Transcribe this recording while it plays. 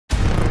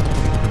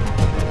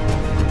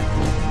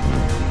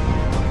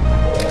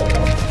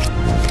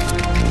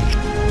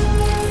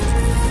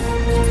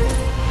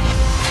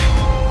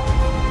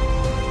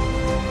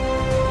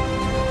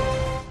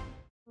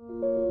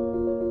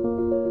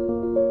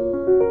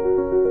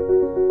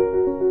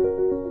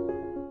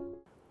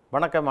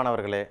வணக்கம்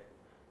மாணவர்களே,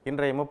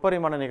 இன்றைய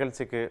முப்பரிமாண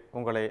நிகழ்ச்சிக்கு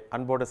உங்களை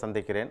அன்போடு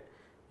சந்திக்கிறேன்.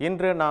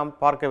 இன்று நாம்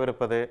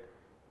பார்க்கவிருப்பது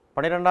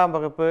 12ஆம்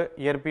வகுப்பு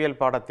இயற்பியல்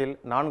பாடத்தில்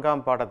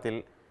 4ஆம் பாடத்தில்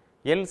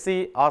எல்சி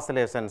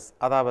ஆசிலேஷன்ஸ்,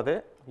 அதாவது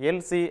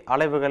எல்சி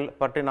அலைவுகள்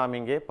பற்றி நாம்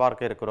இங்கே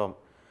பார்க்க இருக்கிறோம்.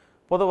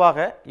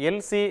 பொதுவாக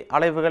எல்சி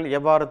அலைவுகள்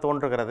எவ்வாறு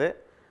தோன்றுகிறது,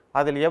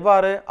 அதில்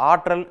எவ்வாறு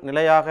ஆற்றல்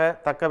நிலையாக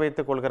தக்க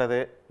வைத்துக் கொள்கிறது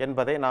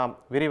என்பதை நாம்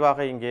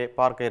விரிவாக இங்கே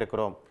பார்க்க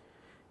இருக்கிறோம்.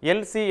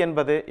 எல்சி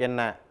என்பது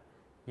என்ன?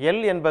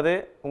 எல் என்பது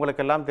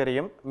உங்களுக்கெல்லாம்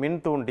தெரியும்,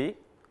 மின்தூண்டி.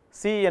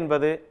 சி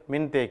என்பது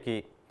மின்தேக்கி.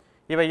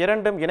 இவை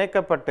இரண்டும்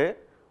இணைக்கப்பட்டு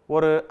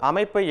ஒரு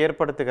அமைப்பை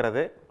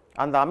ஏற்படுத்துகிறது.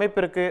 அந்த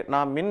அமைப்பிற்கு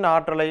நாம் மின்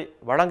ஆற்றலை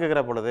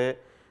வழங்குகிற பொழுது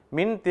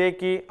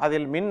மின்தேக்கி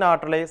அதில் மின்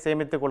ஆற்றலை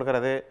சேமித்துக்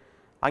கொள்கிறது.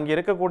 அங்கே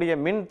இருக்கக்கூடிய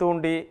மின்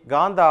தூண்டி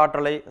காந்த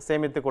ஆற்றலை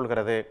சேமித்துக்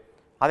கொள்கிறது.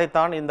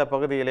 அதைத்தான் இந்த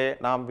பகுதியிலே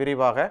நாம்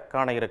விரிவாக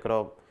காண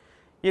இருக்கிறோம்.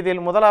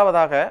 இதில்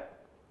முதலாவதாக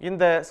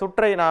இந்த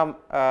சுற்றை நாம்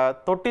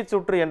தொட்டி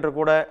சுற்று என்று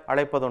கூட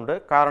அழைப்பதுண்டு.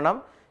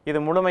 காரணம், இது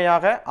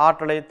முழுமையாக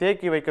ஆற்றலை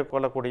தேக்கி வைக்க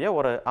கொள்ளக்கூடிய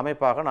ஒரு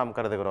அமைப்பாக நாம்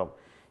கருதுகிறோம்.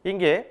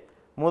 இங்கே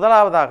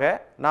முதலாவதாக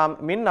நாம்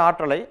மின்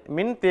ஆற்றலை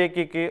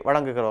மின்தேக்கிக்கு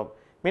வழங்குகிறோம்.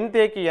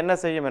 மின்தேக்கி என்ன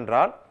செய்யும்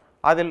என்றால்,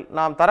 அதில்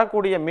நாம்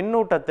தரக்கூடிய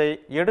மின்னூட்டத்தை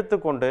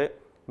எடுத்துக்கொண்டு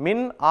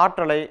மின்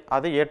ஆற்றலை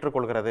அது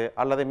ஏற்றுக்கொள்கிறது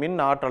அல்லது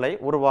மின் ஆற்றலை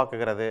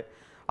உருவாக்குகிறது.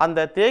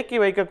 அந்த தேக்கி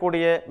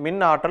வைக்கக்கூடிய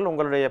மின் ஆற்றல்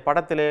உங்களுடைய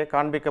படத்திலே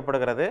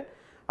காண்பிக்கப்படுகிறது.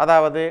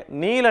 அதாவது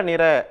நீல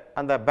நிற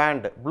அந்த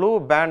பேண்ட், ப்ளூ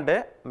பேண்டு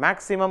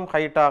மேக்சிமம்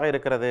ஹைட்டாக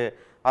இருக்கிறது.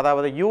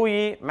 அதாவது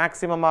யூஇ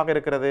மேக்சிமமாக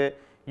இருக்கிறது,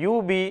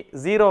 யூபி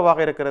ஜீரோவாக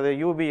இருக்கிறது.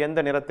 யூபி எந்த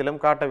நிறத்திலும்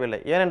காட்டவில்லை.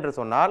 ஏனென்று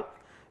சொன்னால்,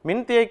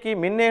 மின்தேக்கி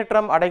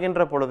மின்னேற்றம்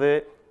அடைகின்ற பொழுது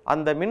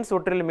அந்த மின்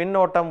சுற்றில்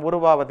மின்னோட்டம்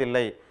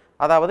உருவாவதில்லை.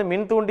 அதாவது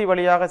மின்தூண்டி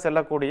வழியாக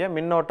செல்லக்கூடிய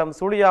மின்னோட்டம்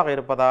சுழியாக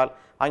இருப்பதால்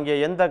அங்கே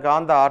எந்த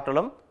காந்த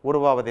ஆற்றலும்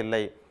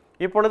உருவாவதில்லை.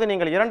 இப்பொழுது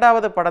நீங்கள்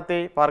இரண்டாவது படத்தை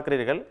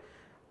பார்க்கிறீர்கள்.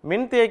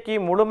 மின்தேக்கி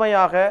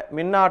முழுமையாக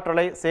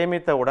மின்னாற்றலை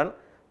சேமித்தவுடன்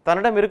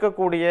தன்னிடம்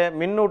இருக்கக்கூடிய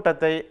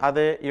மின்னூட்டத்தை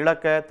அது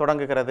இழக்க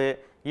தொடங்குகிறது.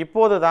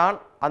 இப்போதுதான்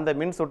அந்த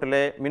மின்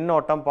சுற்றிலே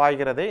மின்னோட்டம்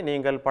பாய்கிறதை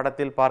நீங்கள்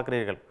படத்தில்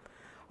பார்க்கிறீர்கள்.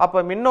 அப்போ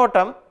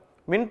மின்னோட்டம்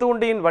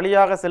மின்தூண்டியின்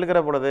வழியாக செல்கிற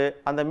பொழுது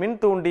அந்த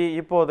மின்தூண்டி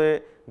இப்போது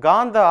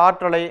காந்த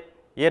ஆற்றலை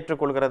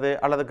ஏற்றுக்கொள்கிறது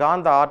அல்லது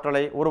காந்த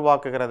ஆற்றலை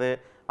உருவாக்குகிறது.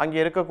 அங்கே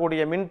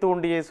இருக்கக்கூடிய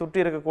மின்தூண்டியை சுற்றி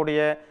இருக்கக்கூடிய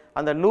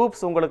அந்த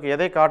லூப்ஸ் உங்களுக்கு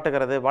எதை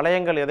காட்டுகிறது,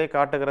 வளையங்கள் எதை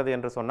காட்டுகிறது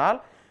என்று சொன்னால்,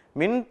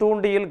 மின்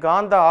தூண்டியில்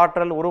காந்த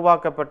ஆற்றல்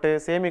உருவாக்கப்பட்டு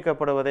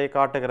சேமிக்கப்படுவதை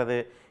காட்டுகிறது.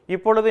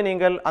 இப்பொழுது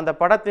நீங்கள் அந்த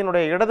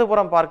படத்தினுடைய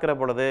இடதுபுறம் பார்க்கிற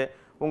பொழுது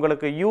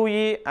உங்களுக்கு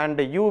யூஇ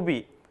அண்ட் யூபி,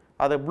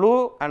 அது ப்ளூ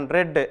அண்ட்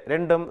ரெட்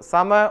ரெண்டும்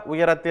சம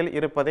உயரத்தில்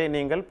இருப்பதை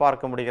நீங்கள்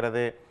பார்க்க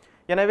முடிகிறது.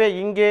 எனவே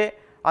இங்கே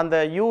அந்த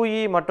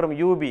யூஇ மற்றும்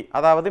யூபி,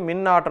 அதாவது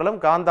மின் ஆற்றலும்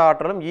காந்த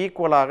ஆற்றலும்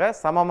ஈக்குவலாக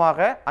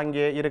சமமாக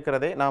அங்கே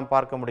இருக்கிறதை நாம்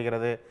பார்க்க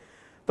முடிகிறது.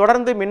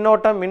 தொடர்ந்து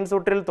மின்னோட்டம் மின்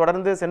சுற்றில்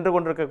தொடர்ந்து சென்று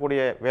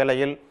கொண்டிருக்கக்கூடிய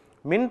வேளையில்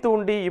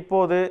மின்தூண்டி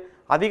இப்போது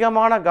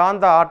அதிகமான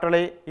காந்த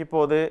ஆற்றலை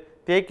இப்போது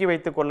தேக்கி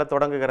வைத்து கொள்ள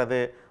தொடங்குகிறது.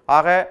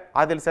 ஆக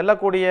அதில்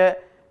செல்லக்கூடிய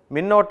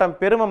மின்னோட்டம்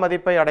பெரும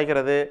மதிப்பை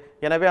அடைகிறது.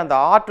 எனவே அந்த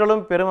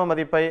ஆற்றலும் பெரும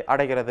மதிப்பை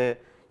அடைகிறது.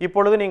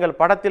 இப்பொழுது நீங்கள்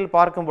படத்தில்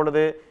பார்க்கும்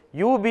பொழுது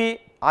யூபி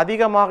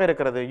அதிகமாக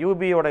இருக்கிறது.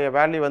 யூபியோடைய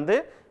வேல்யூ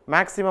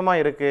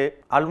மேக்சிமமாக இருக்குது.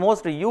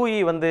 ஆல்மோஸ்ட் யூஇ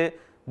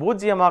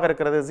பூஜ்ஜியமாக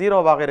இருக்கிறது,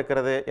 ஜீரோவாக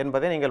இருக்கிறது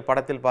என்பதை நீங்கள்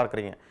படத்தில்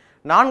பார்க்குறீங்க.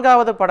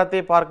 நான்காவது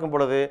படத்தை பார்க்கும்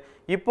பொழுது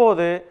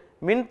இப்போது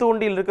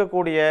மின்தூண்டியில்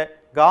இருக்கக்கூடிய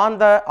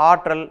காந்த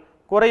ஆற்றல்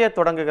குறைய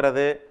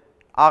தொடங்குகிறது.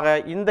 ஆக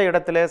இந்த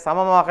இடத்திலே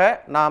சமமாக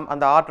நாம்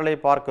அந்த ஆற்றலை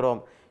பார்க்கிறோம்.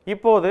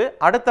 இப்போது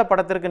அடுத்த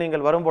படத்திற்கு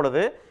நீங்கள்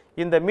வரும்பொழுது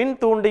இந்த மின்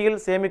தூண்டியில்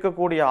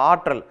சேமிக்கக்கூடிய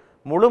ஆற்றல்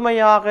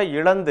முழுமையாக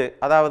இழந்து,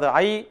 அதாவது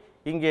ஐ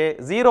இங்கே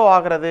ஜீரோ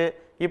ஆகிறது.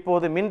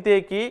 இப்போது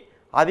மின்தேக்கி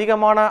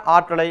அதிகமான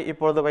ஆற்றலை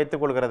இப்பொழுது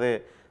வைத்துக் கொள்கிறது.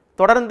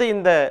 தொடர்ந்து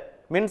இந்த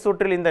மின்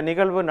சுற்றில் இந்த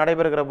நிகழ்வு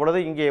நடைபெறுகிற பொழுது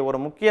இங்கே ஒரு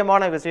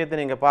முக்கியமான விஷயத்தை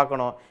நீங்கள்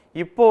பார்க்கணும்.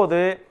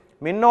 இப்போது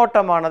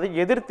மின்னோட்டமானது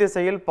எதிர்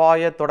திசையில்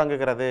பாய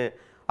தொடங்குகிறது.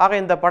 ஆக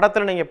இந்த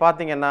படத்தில் நீங்கள்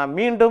பார்த்தீங்கன்னா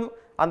மீண்டும்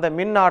அந்த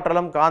மின்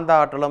ஆற்றலும் காந்த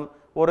ஆற்றலும்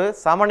ஒரு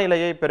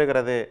சமநிலையை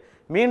பெறுகிறது.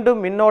 மீண்டும்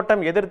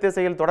மின்னோட்டம் எதிர்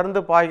திசையில் தொடர்ந்து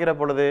பாய்கிற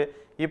பொழுது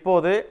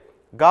இப்போது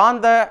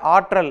காந்த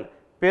ஆற்றல்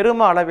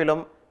பெரும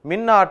அளவிலும்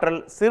மின் ஆற்றல்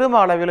சிறும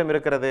அளவிலும்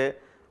இருக்கிறது.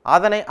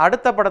 அதனை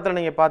அடுத்த படத்தில்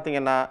நீங்கள்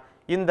பார்த்தீங்கன்னா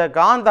இந்த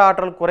காந்த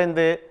ஆற்றல்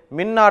குறைந்து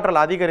மின்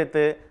ஆற்றல்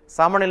அதிகரித்து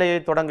சமநிலையை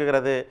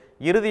தொடங்குகிறது.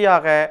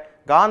 இறுதியாக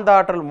காந்த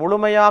ஆற்றல்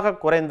முழுமையாக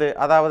குறைந்து,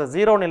 அதாவது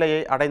ஜீரோ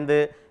நிலையை அடைந்து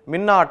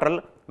மின்னாற்றல்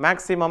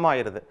மேக்சிமம்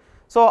ஆயிருது.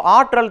 ஸோ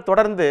ஆற்றல்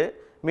தொடர்ந்து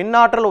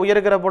மின்னாற்றல்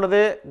உயர்கிற பொழுது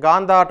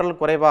காந்த ஆற்றல்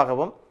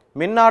குறைவாகவும்,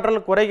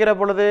 மின்னாற்றல் குறைகிற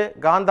பொழுது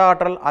காந்த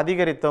ஆற்றல்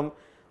அதிகரித்தும்,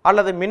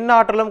 அல்லது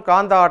மின்னாற்றலும்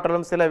காந்த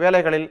ஆற்றலும் சில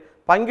வேளைகளில்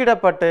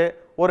பங்கிடப்பட்டு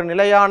ஒரு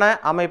நிலையான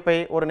அமைப்பை,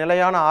 ஒரு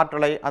நிலையான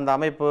ஆற்றலை அந்த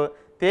அமைப்பு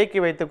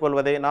தேக்கி வைத்துக்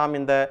கொள்வதை நாம்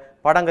இந்த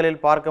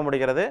படங்களில் பார்க்க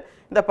முடிகிறது.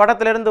 இந்த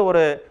படத்திலிருந்து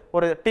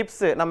ஒரு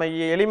டிப்ஸ் நம்ம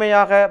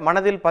எளிமையாக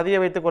மனதில் பதிய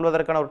வைத்துக்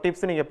கொள்வதற்கான ஒரு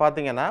டிப்ஸ் நீங்கள்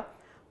பார்த்தீங்கன்னா,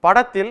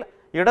 படத்தில்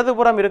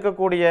இடதுபுறம்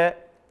இருக்கக்கூடிய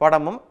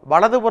படமும்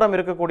வலதுபுறம்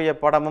இருக்கக்கூடிய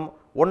படமும்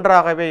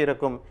ஒன்றாகவே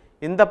இருக்கும்.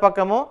 இந்த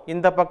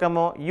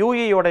பக்கமும்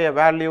யூஇயோடைய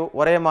வேல்யூ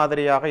ஒரே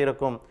மாதிரியாக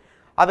இருக்கும்.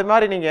 அது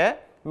மாதிரி நீங்கள்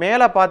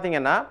மேலே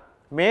பார்த்தீங்கன்னா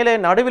மேலே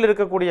நடுவில்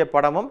இருக்கக்கூடிய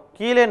படமும்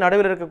கீழே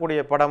நடுவில்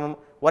இருக்கக்கூடிய படமும்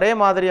ஒரே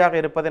மாதிரியாக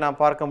இருப்பதை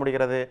நாம் பார்க்க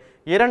முடிகிறது.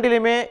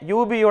 இரண்டிலுமே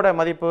யூபியோட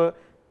மதிப்பு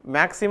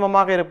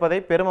மேக்சிமமாக இருப்பதை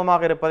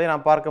பெருமமாக இருப்பதை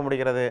நாம் பார்க்க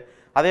முடிகிறது.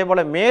 அதே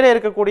போல் மேலே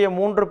இருக்கக்கூடிய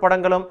 3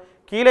 படங்களும்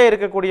கீழே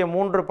இருக்கக்கூடிய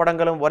 3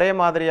 படங்களும் ஒரே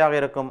மாதிரியாக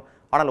இருக்கும்.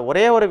 ஆனால்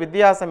ஒரே ஒரு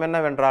வித்தியாசம்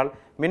என்னவென்றால்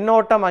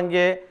மின்னோட்டம்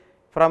அங்கே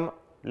ஃப்ரம்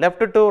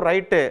லெஃப்ட் டு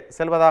ரைட்டு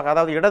செல்வதாக,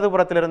 அதாவது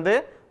இடதுபுறத்திலிருந்து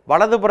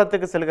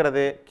வலதுபுறத்துக்கு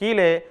செல்கிறது,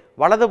 கீழே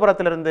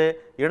வலதுபுறத்திலிருந்து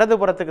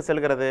இடதுபுறத்துக்கு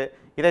செல்கிறது.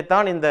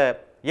 இதைத்தான் இந்த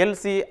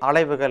எல்சி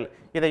அலைவுகள்.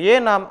 இதை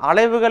ஏன் நாம்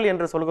அலைவுகள்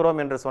என்று சொல்கிறோம்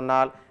என்று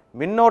சொன்னால்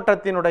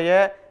மின்னோட்டத்தினுடைய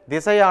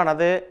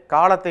திசையானது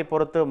காலத்தை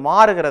பொறுத்து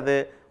மாறுகிறது.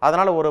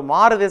 அதனால் ஒரு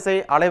மாறுதிசை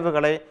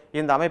அலைவுகளை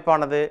இந்த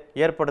அமைப்பானது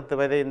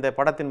ஏற்படுத்துவதை இந்த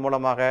படத்தின்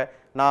மூலமாக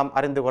நாம்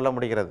அறிந்து கொள்ள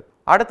முடிகிறது.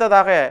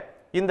 அடுத்ததாக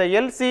இந்த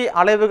எல்சி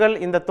அலைவுகள்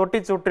இந்த தொட்டி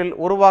சுற்றில்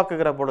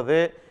உருவாக்குகிற பொழுது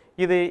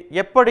இது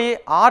எப்படி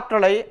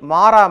ஆற்றலை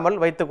மாறாமல்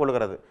வைத்துக்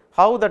கொள்கிறது,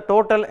 how the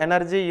total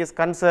energy is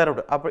conserved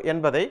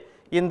என்பதை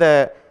இந்த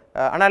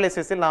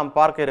அனாலிசிஸில் நாம்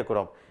பார்க்க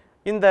இருக்கிறோம்.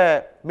 இந்த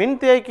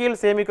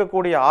மின்தேக்கியில்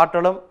சேமிக்கக்கூடிய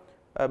ஆற்றலும்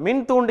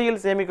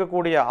மின்தூண்டியில்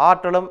சேமிக்கக்கூடிய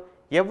ஆற்றலும்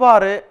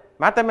எவ்வாறு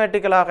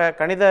மேத்தமேட்டிக்கலாக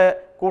கணித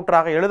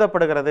கூற்றாக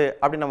எழுதப்படுகிறது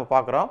அப்படின்னு நம்ம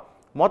பார்க்குறோம்.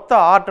 மொத்த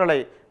ஆற்றலை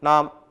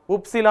நாம்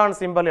உப்சிலான்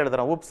சிம்பல்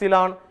எழுதுகிறோம்.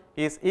 உப்சிலான்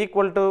is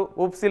equal to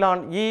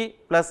உப்சிலான் E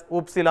plus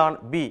உப்சிலான்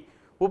B.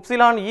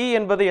 உப்சிலான் இ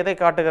என்பது எதை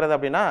காட்டுகிறது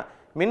அப்படின்னா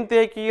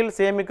மின்தேக்கியில்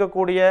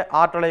சேமிக்கக்கூடிய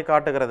ஆற்றலை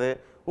காட்டுகிறது.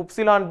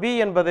 உப்சிலான் பி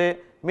என்பது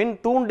மின்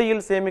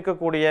தூண்டியில்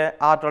சேமிக்கக்கூடிய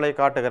ஆற்றலை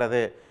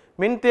காட்டுகிறது.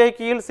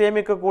 மின்தேக்கியில்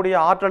சேமிக்கக்கூடிய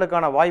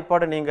ஆற்றலுக்கான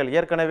வாய்ப்பாடு நீங்கள்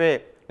ஏற்கனவே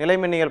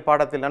நிலைமின்னியல்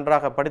பாடத்தில்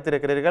நன்றாக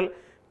படித்திருக்கிறீர்கள்.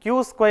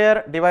 Q²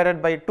 டிவைடட்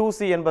பை 2C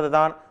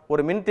என்பதுதான்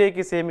ஒரு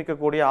மின்தேக்கி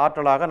சேமிக்கக்கூடிய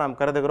ஆற்றலாக நாம்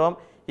கருதுகிறோம்.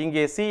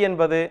 இங்கே C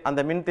என்பது அந்த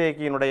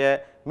மின்தேக்கியினுடைய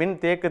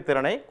மின்தேக்கு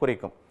திறனை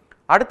குறிக்கும்.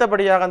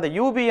 அடுத்தபடியாக அந்த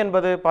UB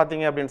என்பது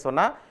பார்த்தீங்க அப்படின்னு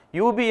சொன்னால்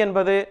UB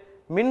என்பது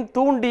மின்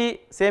தூண்டி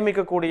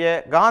சேமிக்கக்கூடிய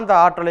காந்த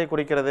ஆற்றலை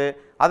குறிக்கிறது.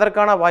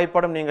 அதற்கான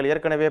வாய்ப்பாடும் நீங்கள்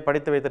ஏற்கனவே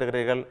படித்து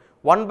வைத்திருக்கிறீர்கள்.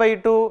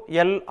 1/2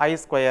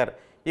 Li².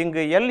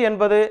 இங்கு L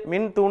என்பது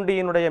மின்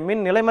தூண்டியினுடைய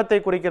மின் நிலைமத்தை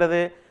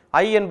குறிக்கிறது.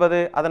 I என்பது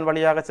அதன்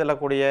வழியாக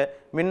செல்லக்கூடிய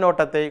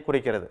மின்னோட்டத்தை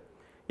குறிக்கிறது.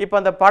 இப்போ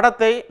அந்த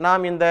படத்தை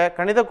நாம் இந்த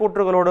கணித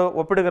கூற்றுகளோடு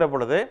ஒப்பிடுகிற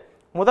பொழுது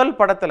முதல்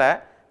படத்தில்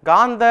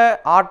காந்த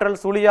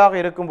ஆற்றல் சுழியாக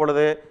இருக்கும்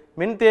பொழுது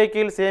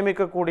மின்தேக்கியில்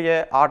சேமிக்கக்கூடிய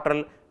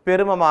ஆற்றல்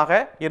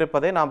பெருமமாக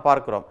இருப்பதை நாம்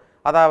பார்க்கிறோம்.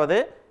 அதாவது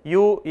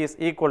U is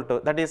equal to,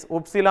 that is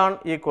upsilon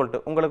equal to,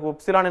 உங்களுக்கு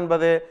upsilon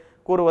என்பது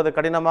கூறுவது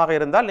கடினமாக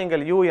இருந்தால்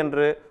நீங்கள் U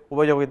என்று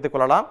உபயோகித்துக்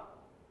கொள்ளலாம்.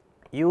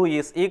 U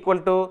is equal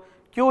to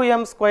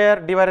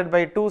Qm² divided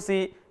by 2C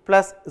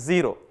plus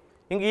 0.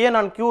 இங்கே ஏன்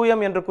நான்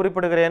Qm என்று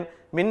குறிப்பிடுகிறேன்?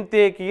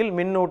 மின்தேக்கியில்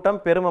மின்னூட்டம்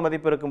பெரும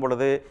மதிப்பு இருக்கும்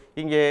பொழுது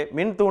இங்கே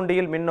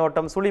மின்தூண்டியில்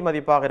மின்னோட்டம் சுழி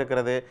மதிப்பாக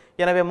இருக்கிறது.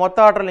 எனவே மொத்த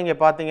ஆற்றல் இங்கே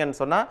பார்த்தீங்கன்னு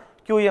சொன்னால்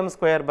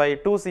Qm² by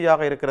 2C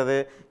ஆக இருக்கிறது.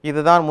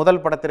 இதுதான்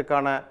முதல்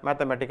படத்திற்கான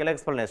மேத்தமெட்டிக்கல்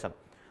எக்ஸ்பிளனேஷன்.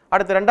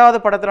 அடுத்து ரெண்டாவது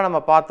படத்தில் நம்ம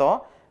பார்த்தோம்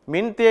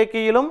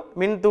மின்தேக்கியிலும்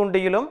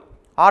மின்தூண்டியிலும்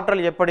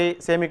ஆற்றல் எப்படி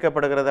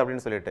சேமிக்கப்படுகிறது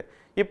அப்படின்னு சொல்லிட்டு.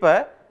 இப்போ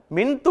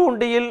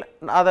மின்தூண்டியில்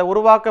அதை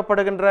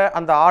உருவாக்கப்படுகின்ற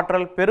அந்த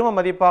ஆற்றல் பெரும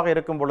மதிப்பாக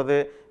இருக்கும் பொழுது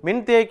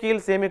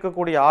மின்தேக்கியில்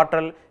சேமிக்கக்கூடிய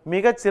ஆற்றல்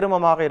மிகச்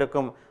சிறுமமாக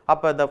இருக்கும்.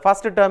 அப்போ the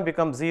first term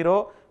becomes 0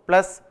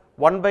 plus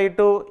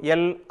 1/2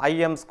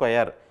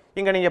 Lim².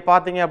 இங்கே நீங்கள்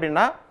பார்த்தீங்க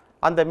அப்படின்னா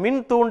அந்த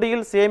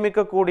மின்தூண்டியில்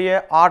சேமிக்கக்கூடிய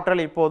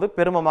ஆற்றல் இப்போது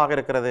பெருமமாக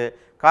இருக்கிறது.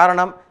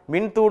 காரணம்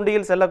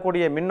மின்தூண்டியில்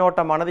செல்லக்கூடிய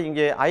மின்னோட்டமானது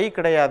இங்கே I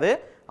கிடையாது,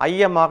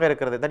 Im ஆக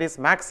இருக்கிறது. That is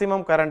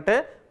maximum current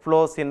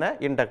flows in a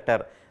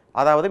inductor.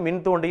 அதாவது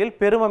மின்தூண்டியில்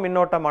பெரும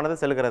மின்னோட்டமானது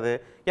செல்கிறது.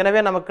 எனவே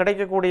நமக்கு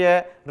கிடைக்கக்கூடிய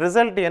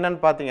ரிசல்ட் என்னன்னு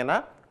பார்த்தீங்கன்னா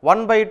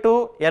 1/2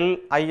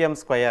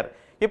 Lim².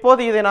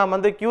 இப்போது இதை நாம்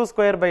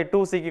Q² by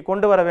 2Cக்கு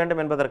கொண்டு வர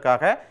வேண்டும்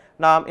என்பதற்காக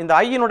நாம் இந்த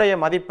ஐயினுடைய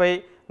மதிப்பை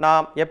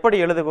நாம் எப்படி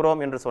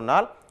எழுதுகிறோம் என்று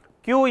சொன்னால்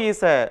Q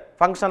is a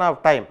function of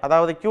time.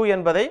 அதாவது Q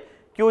என்பதை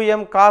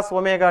Qm cos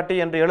ωt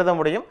என்று எழுத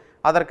முடியும்.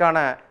 அதற்கான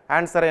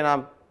ஆன்சரை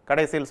நாம்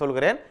கடைசியில்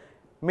சொல்கிறேன்.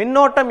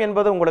 மின்னோட்டம்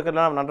என்பது உங்களுக்கு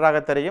நன்றாக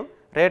தெரியும்,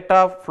 rate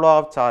of flow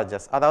of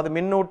charges. அதாவது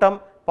மின்னூட்டம்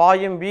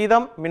பாயும்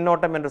வீதம்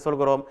மின்னோட்டம் என்று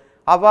சொல்கிறோம்.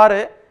 அவ்வாறு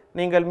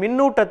நீங்கள்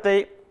மின்னூட்டத்தை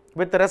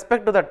with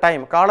respect to the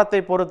time காலத்தை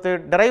பொறுத்து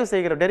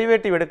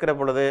டெரிவேட்டிவ் எடுக்கிற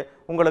பொழுது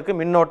உங்களுக்கு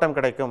மின்னோட்டம்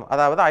கிடைக்கும்.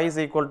 அதாவது I is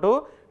equal to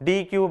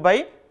dq by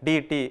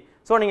dt.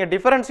 So நீங்கள்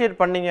டிஃபரன்ஷியேட்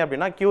பண்ணீங்க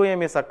அப்படின்னா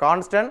Qm is a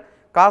constant,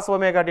 cos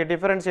ωt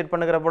differentiate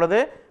பண்ணுகிற பொழுது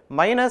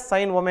minus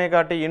sin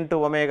ωt into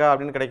omega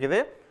அப்படின்னு கிடைக்குது.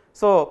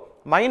 So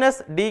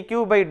minus dq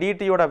by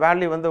dt யோட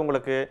வேல்யூ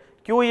உங்களுக்கு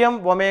Qm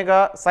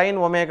ஒமேகா sin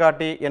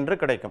ωt என்று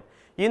கிடைக்கும்.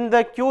 இந்த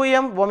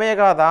Qm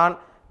ஒமேகா தான்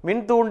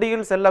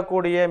மின்தூண்டியில்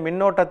செல்லக்கூடிய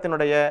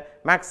மின்னோட்டத்தினுடைய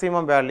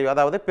மேக்சிமம் வேல்யூ,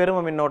 அதாவது பெரும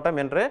மின்னோட்டம்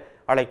என்று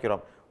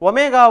அழைக்கிறோம்.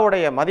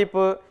 ஒமேகாவுடைய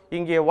மதிப்பு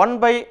இங்கே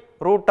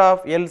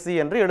 1/√LC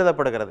என்று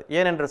எழுதப்படுகிறது.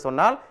 ஏனென்று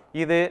சொன்னால்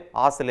இது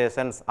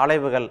ஆசிலேஷன்ஸ்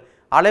அலைவுகள்.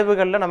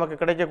 அலைவுகளில் நமக்கு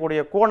கிடைக்கக்கூடிய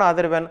கோண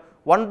அதிர்வெண்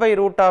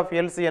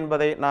 1/√LC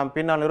என்பதை நாம்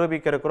பின்னால்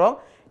நிரூபிக்க இருக்கிறோம்.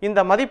 இந்த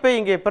மதிப்பை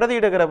இங்கே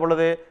பிரதியிடுகிற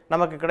பொழுது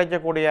நமக்கு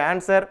கிடைக்கக்கூடிய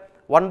answer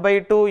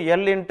 1/2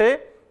 L into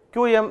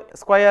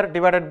Qm²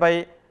 divided by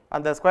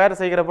அந்த ஸ்கொயர்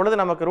செய்கிற பொழுது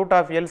நமக்கு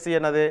 √LC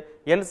என்னது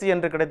LC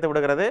என்று கிடைத்து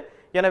விடுகிறது.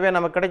 எனவே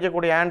நமக்கு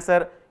கிடைக்கக்கூடிய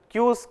answer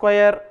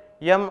Q²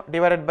 m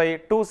divided by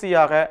 2C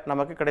ஆக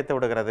நமக்கு கிடைத்து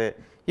விடுகிறது.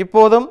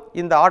 இப்போதும்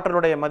இந்த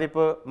ஆற்றலுடைய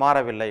மதிப்பு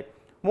மாறவில்லை.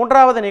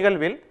 மூன்றாவது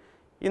நிகழ்வில்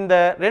இந்த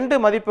ரெண்டு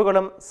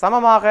மதிப்புகளும்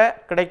சமமாக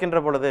கிடைக்கின்ற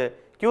பொழுது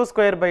q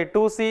square by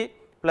 2c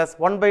plus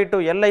 1/2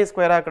 li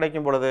ஸ்கொயராக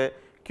கிடைக்கும் பொழுது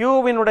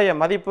qவினுடைய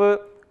மதிப்பு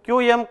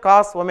qm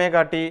cos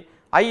omega t,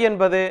 I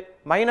என்பது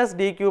மைனஸ்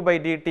dq பை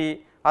dt,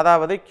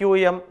 அதாவது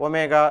qm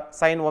omega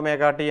sin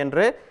omega t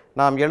என்று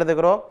நாம்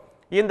எழுதுகிறோம்.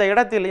 இந்த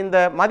இடத்தில் இந்த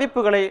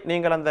மதிப்புகளை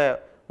நீங்கள் அந்த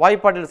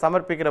வாய்ப்பாட்டில்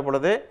சமர்ப்பிக்கிற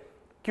பொழுது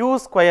q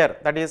square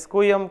that is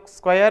qm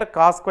square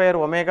cos square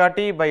omega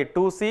t by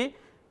 2c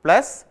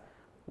plus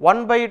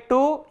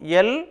 1/2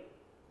 l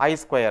I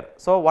square.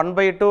 So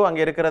 1/2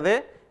 அங்கே இருக்கிறது,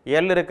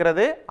 l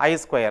இருக்கிறது, I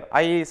square.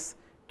 I is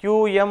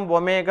qm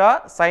omega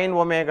sin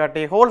omega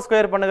t whole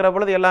square பண்ணுகிற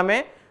பொழுது எல்லாமே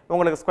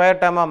உங்களுக்கு ஸ்கொயர்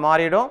டேர்மாக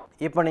மாறிடும்.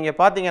 இப்போ நீங்கள்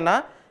பார்த்தீங்கன்னா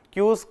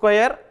q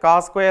square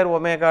cos square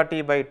omega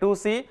t by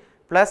 2c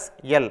plus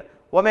l.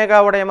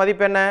 ஒமேகாவுடைய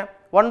மதிப்பு என்ன?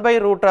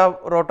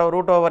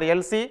 1/root over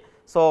LC.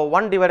 So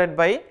 1 divided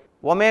by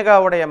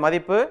ஒமேகாவுடைய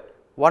மதிப்பு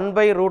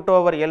 1/root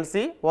LC,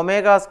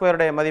 ஒமேகா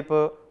ஸ்கொயருடைய மதிப்பு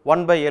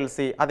 1/LC.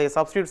 அதை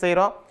சப்ஸ்டியூட்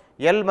செய்கிறோம்,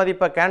 L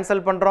மதிப்பை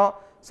கேன்சல் பண்ணுறோம்.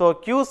 So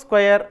q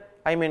square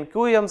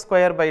qm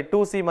square by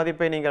 2c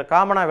மதிப்பை நீங்கள்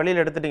காமனாக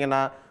வெளியில்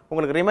எடுத்துட்டிங்கன்னா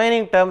உங்களுக்கு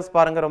ரிமைனிங் டேர்ம்ஸ்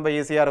பாருங்கள் ரொம்ப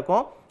ஈஸியாக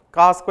இருக்கும்.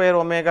 cos square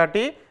omega t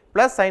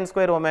plus sin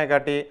square omega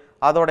t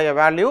அதோடைய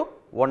வேல்யூ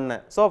 1.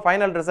 ஸோ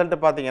ஃபைனல் ரிசல்ட்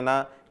பார்த்தீங்கன்னா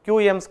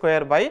qm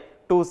ஸ்கொயர் பை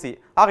 2c.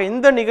 ஆக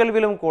இந்த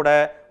நிகழ்விலும் கூட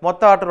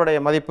மொத்த ஆற்றலுடைய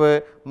மதிப்பு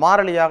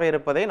மாறிலியாக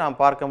இருப்பதை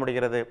நாம் பார்க்க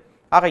முடிகிறது.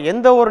 ஆக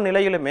எந்த ஒரு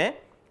நிலையிலுமே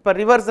இப்போ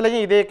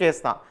ரிவர்ஸ்லையும் இதே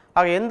கேஸ் தான்.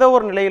 ஆக எந்த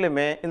ஒரு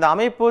நிலையிலுமே இந்த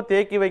அமைப்பு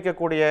தேக்கி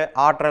வைக்கக்கூடிய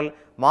ஆற்றல்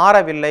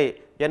மாறவில்லை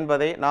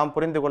என்பதை நாம்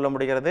புரிந்து கொள்ள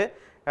முடிகிறது.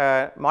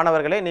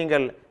 மாணவர்களே,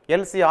 நீங்கள்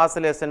LC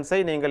ஆசிலேஷன்ஸை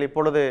நீங்கள்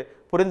இப்பொழுது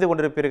புரிந்து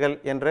கொண்டிருப்பீர்கள்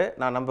என்று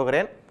நான்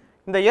நம்புகிறேன்.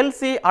 இந்த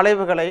LC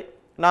அலைவுகளை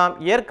நாம்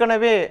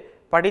ஏற்கனவே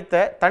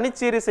படித்த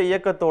தனிச்சீரிசை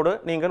இயக்கத்தோடு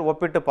நீங்கள்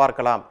ஒப்பிட்டு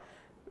பார்க்கலாம்.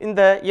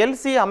 இந்த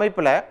LC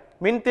அமைப்பில்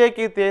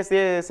மின்தேக்கி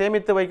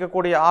சேமித்து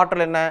வைக்கக்கூடிய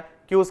ஆற்றல் என்ன?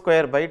 q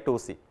square by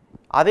 2c.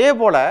 அதே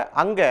போல்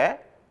அங்கே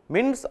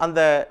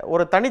அந்த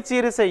ஒரு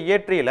தனிச்சீரிசை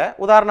இயற்றியில்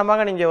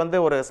உதாரணமாக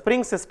நீங்கள் ஒரு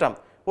ஸ்ப்ரிங் சிஸ்டம்,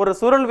 ஒரு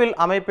சுருள்வில்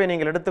அமைப்பை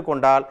நீங்கள்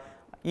எடுத்துக்கொண்டால்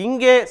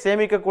இங்கே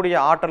சேமிக்கக்கூடிய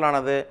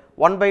ஆற்றலானது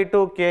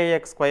 1/2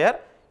 kx ஸ்கொயர்.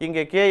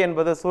 இங்கே k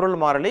என்பது சுருள்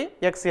மாறிலி,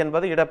 x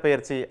என்பது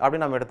இடப்பெயர்ச்சி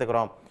அப்படின்னு நம்ம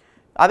எடுத்துக்கிறோம்.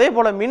 அதே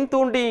போல்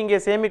மின்தூண்டி இங்கே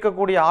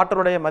சேமிக்கக்கூடிய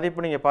ஆற்றலுடைய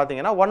மதிப்பு நீங்கள்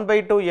பார்த்தீங்கன்னா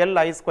 1/2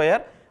 li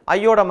ஸ்கொயர்,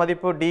 ஐயோட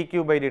மதிப்பு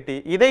dq பை dt.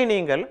 இதை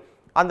நீங்கள்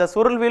அந்த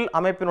சுருள்வில்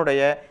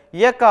அமைப்பினுடைய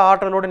இயக்க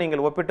ஆற்றலோடு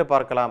நீங்கள் ஒப்பிட்டு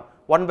பார்க்கலாம்.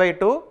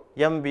 1/2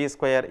 mv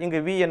ஸ்கொயர். இங்கு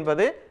v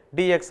என்பது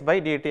dx பை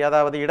dt,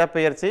 அதாவது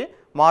இடப்பெயர்ச்சி,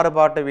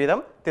 மாறுபாட்டு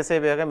வீதம்,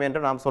 திசைவேகம் என்று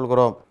நாம்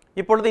சொல்கிறோம்.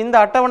 இப்பொழுது இந்த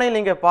அட்டவணையில்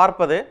நீங்கள்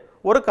பார்ப்பது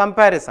ஒரு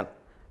கம்பேரிசன்.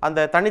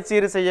 அந்த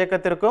தனிச்சீரிசை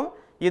இயக்கத்திற்கும்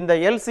இந்த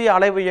LC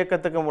அலைவு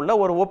இயக்கத்துக்கும் உள்ள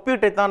ஒரு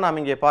ஒப்பீட்டை தான் நாம்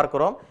இங்கே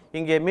பார்க்கிறோம்.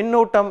 இங்கே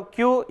மின்னூட்டம்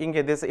q,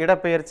 இங்கே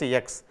இடப்பெயர்ச்சி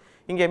x.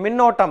 இங்கே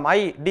மின்னோட்டம்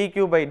I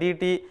dq பை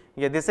dt,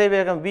 இங்கே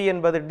திசைவேகம் v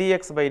என்பது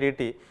dx பை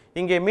dt.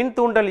 இங்கே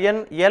மின்தூண்டல் n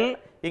L,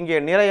 இங்கே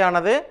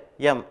நிறையானது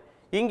m.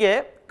 இங்கே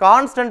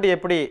கான்ஸ்டன்ட்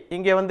எப்படி?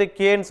 இங்கே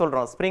k ன்னு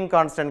சொல்கிறோம், ஸ்ப்ரிங்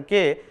கான்ஸ்டன்ட் k.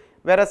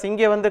 வேறஸ்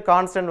இங்கே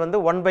கான்ஸ்டன்ட்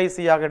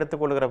 1/c ஆக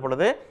எடுத்துக்கொள்கிற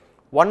பொழுது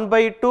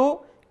 1/2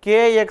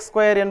 kx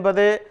ஸ்கொயர்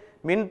என்பது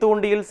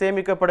மின்தூண்டியில்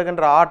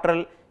சேமிக்கப்படுகின்ற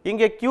ஆற்றல்.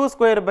 இங்கே q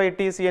ஸ்கொயர் பை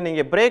tc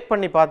நீங்கள் பிரேக்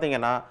பண்ணி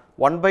பார்த்தீங்கன்னா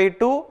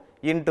 1/2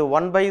 into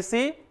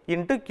 1/c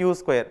into q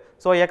square.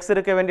 So x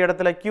இருக்க வேண்டிய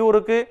இடத்துல q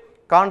இருக்குது,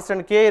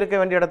 கான்ஸ்டன்ட் k இருக்க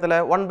வேண்டிய இடத்துல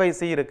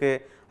 1/c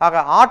இருக்குது.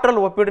 ஆக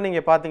ஆற்றல் ஒப்பீடு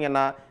நீங்கள்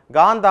பார்த்தீங்கன்னா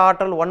காந்த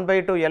ஆற்றல்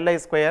 1/2 li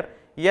ஸ்கொயர்,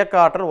 இயக்க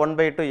ஆற்றல்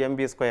 1/2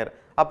 mv ஸ்கொயர்.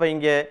 அப்போ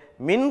இங்கே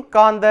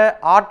மின்காந்த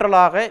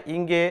ஆற்றலாக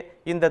இங்கே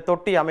இந்த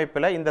தொட்டி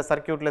அமைப்பில் இந்த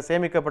சர்க்கியூட்டில்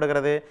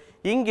சேமிக்கப்படுகிறது.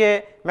 இங்கே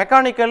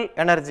மெக்கானிக்கல்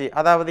எனர்ஜி,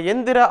 அதாவது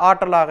எந்திர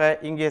ஆற்றலாக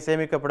இங்கே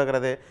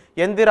சேமிக்கப்படுகிறது.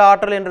 எந்திர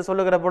ஆற்றல் என்று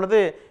சொல்லுகிற பொழுது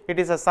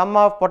it is a some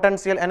of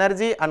potential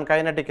energy and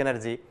kinetic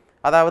energy,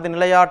 அதாவது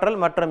நிலையாற்றல்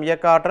மற்றும்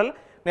இயக்க ஆற்றல்.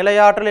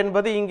 நிலையாற்றல்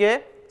என்பது இங்கே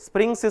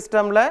ஸ்ப்ரிங்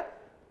சிஸ்டமில்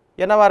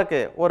என்னவா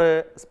இருக்குது? ஒரு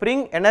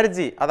ஸ்ப்ரிங்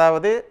எனர்ஜி,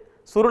 அதாவது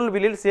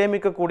சுருள்விலில்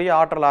சேமிக்கக்கூடிய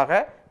ஆற்றலாக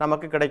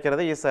நமக்கு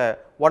கிடைக்கிறது. Is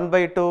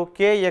 1/2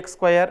 kx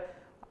square,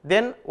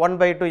 then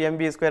 1/2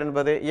 mv square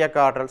என்பது இயக்க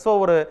ஆற்றல். ஸோ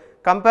ஒரு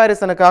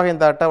கம்பேரிசனுக்காக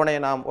இந்த அட்டவணையை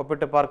நாம்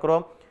ஒப்பிட்டு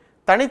பார்க்கிறோம்.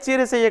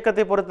 தனிச்சீரிசை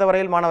இயக்கத்தை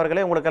பொறுத்தவரையில்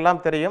மாணவர்களே உங்களுக்கு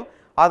எல்லாம் தெரியும்,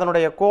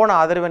 அதனுடைய கோண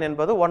அதிர்வெண்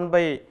என்பது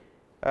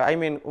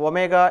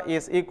omega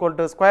is equal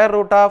to square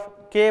root of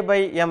k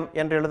by m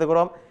என்று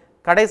எழுதுகிறோம்.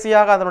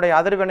 கடைசியாக அதனுடைய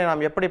அதிர்வெண்ணை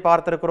நாம் எப்படி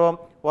பார்த்திருக்கிறோம்?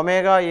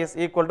 Omega is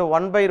equal to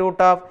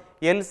 1/root of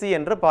LC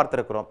என்று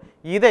பார்த்திருக்கிறோம்.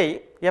 இதை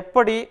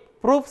எப்படி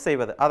ப்ரூஃப்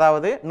செய்வது,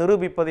 அதாவது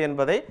நிரூபிப்பது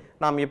என்பதை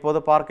நாம் இப்போது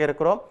பார்க்க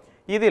இருக்கிறோம்.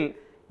 இதில்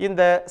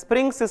இந்த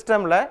ஸ்ப்ரிங்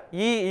சிஸ்டமில்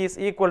E இஸ்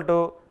ஈக்குவல் டு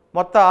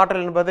மொத்த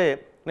ஆற்றல் என்பது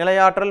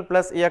நிலையாற்றல்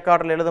ப்ளஸ் இயக்க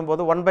ஆற்றல்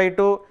எழுதும்போது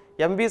 1/2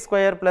 mv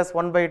square plus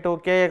 1/2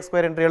 kx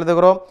square என்று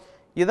எழுதுகிறோம்.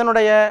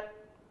 இதனுடைய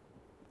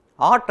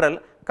ஆற்றல்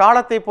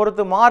காலத்தை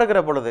பொறுத்து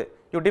மாறுகிற பொழுது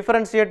you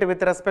differentiate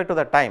with respect to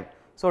the time.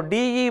 So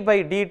dE by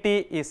dt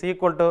is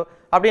equal to,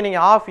 அப்படி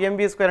நீங்கள் ஆஃப்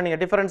mv ஸ்கொயர்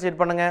நீங்கள் டிஃபரன்ஷியேட்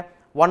பண்ணுங்கள்,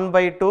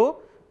 1/2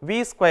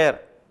 v square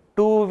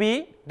 2v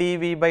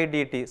dv by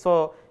dt. So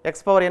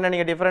X power என்ன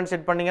நீங்கள்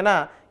டிஃபரன்ஷியேட் பண்ணிங்கன்னா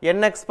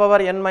nx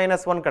பவர் n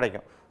மைனஸ் 1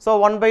 கிடைக்கும். So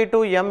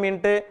 1/2 m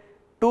into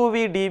 2v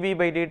dv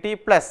by dt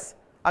plus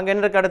அங்கே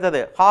என்ன இருக்குது?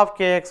 அடுத்தது half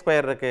kx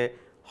ஸ்கொயர் இருக்குது,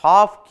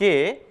 half k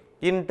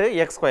into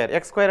X square.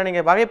 X ஸ்கொயரை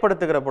நீங்கள்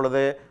வகைப்படுத்துகிற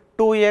பொழுது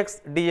 2x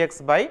dx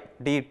by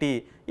dt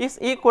is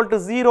equal to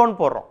 0ன்னு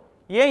போடுறோம்.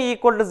 ஏன்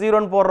ஈக்குவல் டு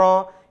 0ன்னு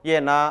போடுறோம்?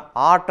 ஏன்னா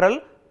ஆற்றல்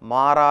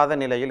மாறாத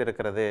நிலையில்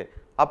இருக்கிறது.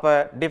 அப்போ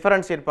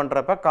டிஃபரன்ஷியேட்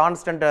பண்ணுறப்ப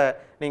கான்ஸ்டண்ட்டை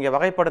நீங்கள்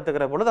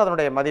வகைப்படுத்துகிற பொழுது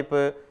அதனுடைய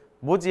மதிப்பு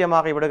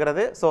பூஜ்ஜியமாக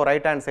விடுகிறது. ஸோ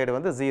ரைட் ஹேண்ட் சைடு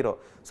வந்து 0.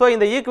 ஸோ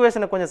இந்த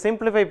ஈக்குவேஷனை கொஞ்சம்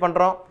சிம்பிளிஃபை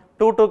பண்ணுறோம்.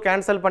 2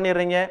 கேன்சல்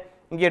பண்ணிடுறீங்க.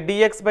 இங்கே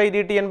dx by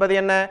dt என்பது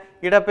என்ன?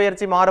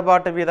 இடப்பெயர்ச்சி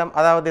மாறுபாட்டு வீதம்,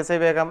 அதாவது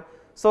திசைவேகம்.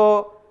 ஸோ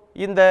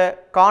இந்த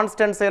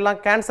கான்ஸ்டன்ட்ஸ் எல்லாம்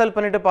கேன்சல்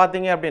பண்ணிட்டு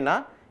பார்த்தீங்க அப்படின்னா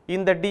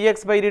இந்த dx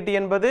by dt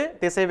என்பது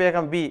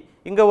திசைவேகம் v.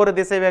 இங்கே ஒரு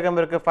திசைவேகம்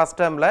இருக்குது ஃபர்ஸ்ட்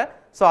டேர்மில்.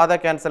 ஸோ அதை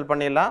கேன்சல்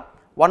பண்ணிடலாம்.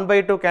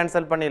 1/2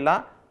 கேன்சல்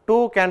பண்ணிடலாம். 2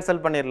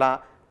 கேன்சல் பண்ணிடலாம்.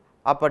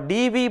 அப்போ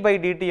dv by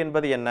dt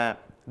என்பது என்ன?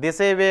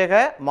 திசைவேக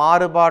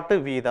மாறுபாட்டு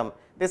வீதம்.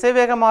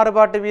 திசைவேக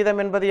மாறுபாட்டு வீதம்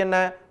என்பது என்ன?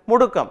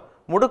 முடுக்கம்.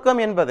 முடுக்கம்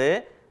என்பது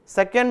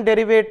செகண்ட்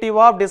டெரிவேட்டிவ்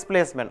ஆஃப்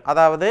டிஸ்பிளேஸ்மெண்ட்.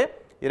 அதாவது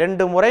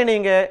 2 முறை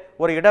நீங்கள்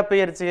ஒரு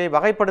இடப்பெயர்ச்சியை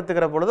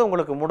வகைப்படுத்துகிற பொழுது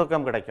உங்களுக்கு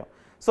முடுக்கம் கிடைக்கும்.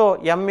 So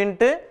m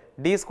into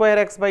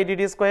d2x by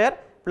dt square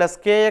plus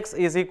kx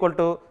is equal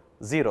to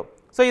 0.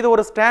 So இது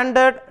ஒரு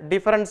standard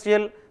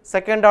differential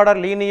second order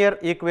linear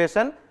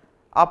equation.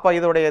 அப்போ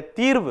இதோடைய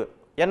தீர்வு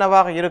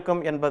என்னவாக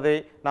இருக்கும் என்பதை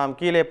நாம்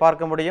கீழே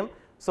பார்க்க முடியும்.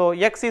 So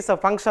x is a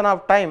function of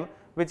time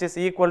which is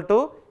equal to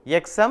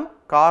xm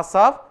cos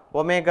of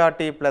omega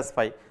t plus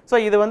phi. So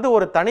இது வந்து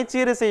ஒரு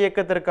தனிச்சீரிசை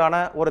இயக்கத்திற்கான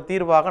ஒரு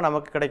தீர்வாக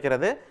நமக்கு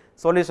கிடைக்கிறது.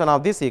 Solution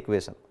of this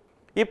equation.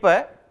 இப்போ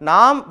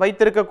நாம்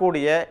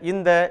வைத்திருக்கக்கூடிய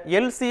இந்த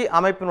எல்சி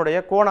அமைப்பினுடைய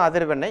கோண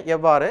அதிர்வெண்ணை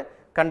எவ்வாறு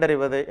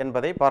கண்டறிவது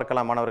என்பதை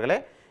பார்க்கலாம் மாணவர்களே.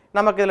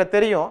 நமக்கு இதில்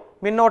தெரியும்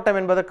மின்னோட்டம்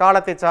என்பது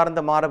காலத்தை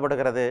சார்ந்து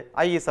மாறுபடுகிறது.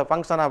 I is a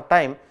function of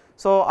time.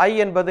 So I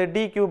என்பது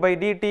dq by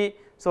dt.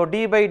 So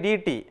d by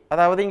dt,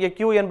 அதாவது இங்கே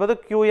q என்பது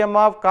qm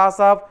of cos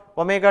of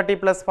omega t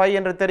plus phi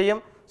என்று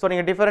தெரியும். ஸோ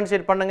நீங்கள்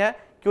டிஃபரன்ஷியேட் பண்ணுங்கள்.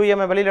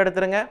 qm வெளியில்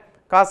எடுத்துருங்க.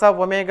 cos of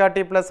omega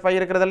t plus phi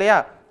இருக்கிறது இல்லையா?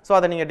 ஸோ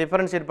அதை நீங்கள்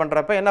டிஃபரன்ஷியேட்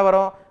பண்ணுறப்ப என்ன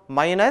வரும்?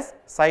 Minus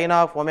sign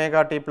of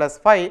omega t plus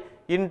 5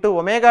 into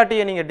omega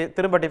டியை நீங்கள்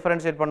திரும்ப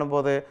டிஃபரன்ஷியேட்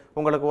பண்ணும்போது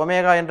உங்களுக்கு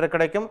ஒமேகா என்று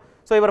கிடைக்கும்.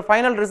 ஸோ இவர்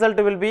final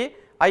result will be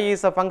I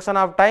is a function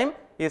of time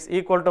is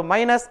equal to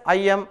minus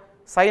Im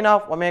sin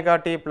of omega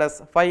t plus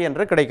 5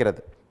 என்று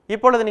கிடைக்கிறது.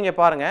 இப்பொழுது நீங்கள்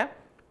பாருங்கள்,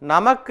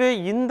 நமக்கு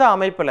இந்த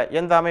அமைப்பில்,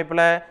 எந்த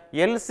அமைப்பில்?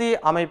 எல்சி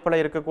அமைப்பில்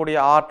இருக்கக்கூடிய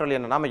ஆற்றல்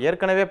என்ன? நம்ம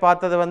ஏற்கனவே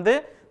பார்த்தது வந்து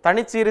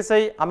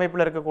தனிச்சீரிசை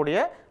அமைப்பில் இருக்கக்கூடிய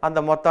அந்த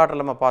மொத்த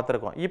ஆற்றல் நம்ம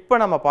பார்த்துருக்கோம். இப்போ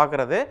நம்ம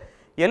பார்க்குறது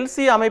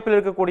எல்சி அமைப்பில்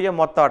இருக்கக்கூடிய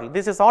மொத்த ஆற்றல்.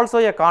 This is also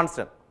a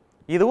constant.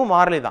 இதுவும்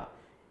மாறிலி தான்.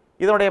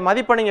 இதனுடைய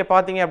மதிப்பை நீங்கள்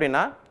பார்த்தீங்க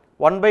அப்படின்னா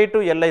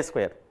 1/2 Li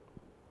ஸ்கொயர்.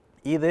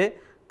 இது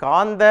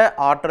காந்த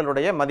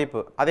ஆற்றலுடைய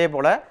மதிப்பு. அதே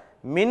போல்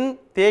மின்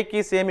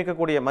தேக்கி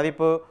சேமிக்கக்கூடிய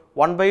மதிப்பு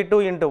 1/2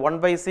 into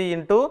 1/c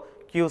into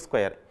q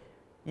square.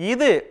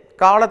 இது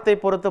காலத்தை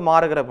பொறுத்து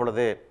மாறுகிற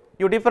பொழுது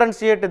you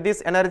differentiate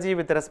this energy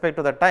with respect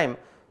to the time.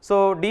 So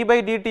d by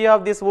dt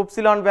of this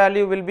உப்சிலான்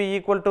value will be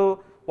equal to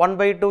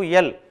 1/2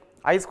 L.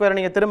 I ஸ்கொயரை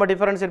நீங்கள் திரும்ப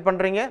டிஃபரன்ஷியேட்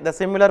பண்ணுறீங்க. த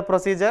சிமிலர்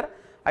ப்ரொசீஜர்.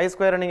 I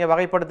ஸ்கொயரை நீங்கள்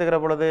வகைப்படுத்துகிற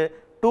பொழுது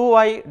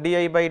 2i di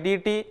by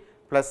dt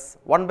plus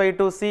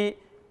 1/2c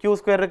q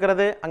square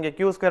இருக்கிறது. அங்கே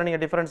q ஸ்கொயரை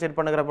நீங்கள் டிஃபரன்ஷியேட்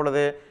பண்ணுகிற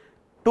பொழுது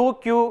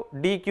 2q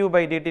dq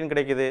by dt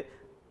கிடைக்குது.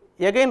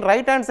 எகைன்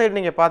ரைட் ஹேண்ட் சைடு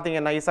நீங்கள்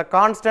பார்த்தீங்கன்னா இஸ் அ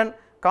கான்ஸ்டன்ட்.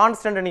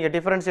 கான்ஸ்டன்ட்டை நீங்கள்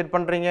டிஃபரன்ஷியேட்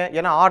பண்ணுறீங்க.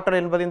 ஏன்னா ஆற்றல்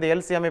என்பது இந்த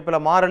எல்சி அமைப்பில்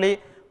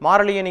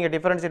மாறிலியை நீங்கள்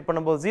டிஃபரன்ஷியேட்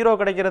பண்ணும்போது 0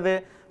 கிடைக்கிறது.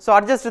 So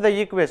adjust the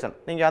equation.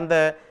 நீங்கள் அந்த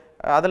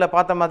அதில்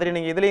பார்த்த மாதிரி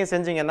நீங்கள் இதுலேயும்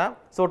செஞ்சீங்கன்னா,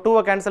 ஸோ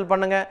 2ஐ கேன்சல்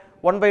பண்ணுங்கள்,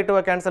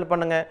 1/2ஐ கேன்சல்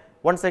பண்ணுங்கள்.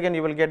 Once again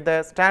you will get the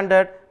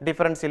standard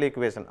differential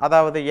equation.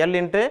 அதாவது L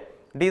into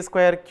D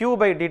square q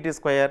by dt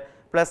square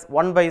plus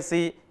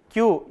 1/c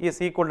q is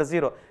equal to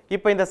 0.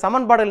 இப்போ இந்த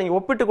சமன்பாடுகள் நீங்கள்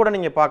ஒப்பிட்டு கூட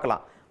நீங்கள்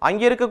பார்க்கலாம்.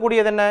 அங்கே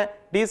இருக்கக்கூடியது என்ன?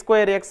 D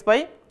square X by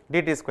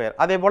DD square.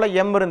 அதே போல்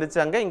m இருந்துச்சு,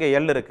 அங்கே இங்கே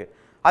L இருக்குது.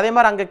 அதே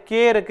மாதிரி அங்கே k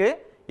இருக்குது,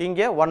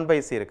 இங்கே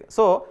 1/c இருக்குது.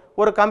 ஸோ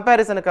ஒரு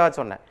கம்பேரிசனுக்காக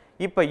சொன்னேன்.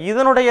 இப்போ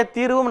இதனுடைய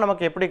தீர்வும்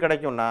நமக்கு எப்படி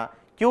கிடைக்கும்னா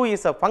q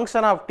is a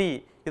function of t.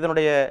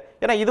 இதனுடைய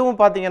ஏன்னா இதுவும்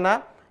பார்த்தீங்கன்னா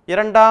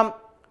இரண்டாம்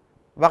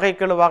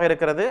வகைக்கெழுவாக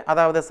இருக்கிறது,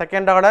 அதாவது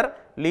second order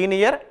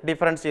linear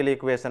differential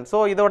equation. So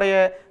இதோடைய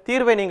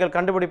தீர்வை நீங்கள்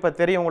கண்டுபிடிப்ப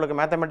தெரியும், உங்களுக்கு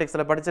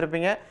மேத்தமெட்டிக்ஸில்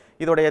படிச்சிருப்பீங்க.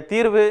 இதோடைய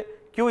தீர்வு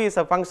q is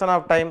a function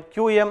of time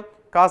qm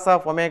cos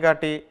of omega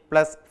t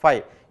plus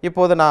 5.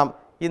 இப்போது நாம்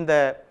இந்த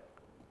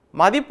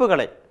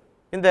மதிப்புகளை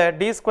இந்த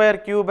d square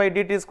q by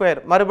dt square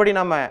மறுபடி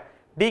நம்ம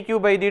dq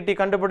by dt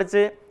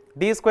கண்டுபிடிச்சு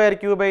d square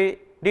q by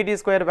dt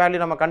square value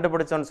நம்ம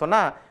கண்டுபிடிச்சோன்னு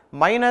சொன்னால்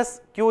minus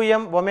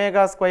qm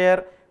omega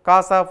square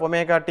cos of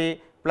omega t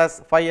plus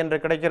 5 என்று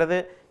கிடைக்கிறது.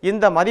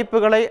 இந்த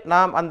மதிப்புகளை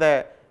நாம் அந்த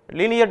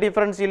லீனியர்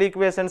டிஃபரன்ஷியல்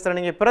ஈக்குவேஷன்ஸில்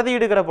நீங்கள்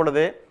பிரதியிடுகிற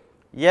பொழுது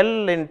L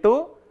into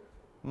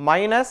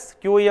minus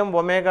qm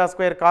omega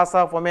square cos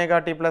of omega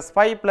t plus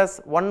 5 plus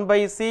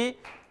 1/c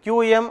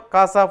qm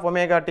cos of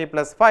omega t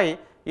plus 5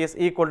 is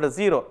equal to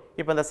 0.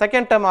 இப்போ இந்த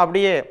செகண்ட் டேர்ம்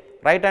அப்படியே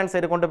ரைட் ஹேண்ட்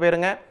சைடு கொண்டு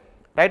போயிருங்க.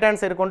 ரைட்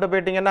ஹேண்ட் சைடு கொண்டு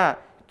போயிட்டீங்கன்னா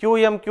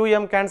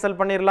qm cancel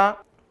பண்ணிடலாம்.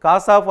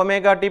 Cos of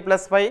omega t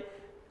plus 5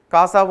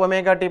 cos of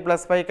omega t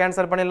plus 5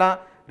 cancel பண்ணிடலாம்.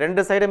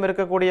 ரெண்டு சைடும்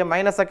இருக்கக்கூடிய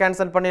மைனஸை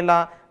கேன்சல்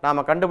பண்ணிடலாம். நாம்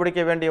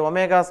கண்டுபிடிக்க வேண்டிய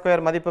ஒமேகா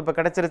ஸ்கொயர் மதிப்பு இப்போ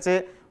கிடைச்சிருச்சு.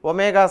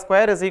 Omega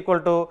square is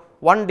equal to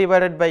 1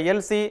 divided by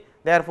LC.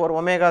 Therefore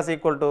omega is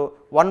equal to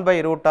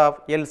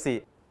 1/√LC.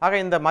 ஆக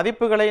இந்த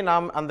மதிப்புகளை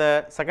நாம் அந்த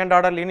second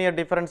order linear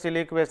differential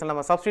equation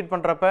நம்ம சப்ஸ்டிட்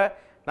பண்ணுறப்ப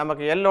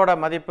நமக்கு எல்லோட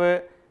மதிப்பு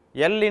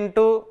L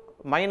into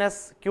minus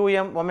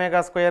qm omega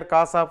square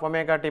cos of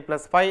omega t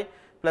plus phi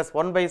plus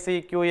 1 by c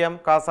qm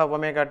cos of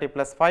omega t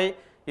plus phi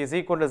is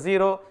equal to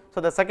 0. So,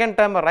 the second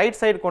term right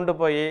side கொண்டு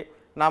போய்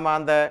நாம்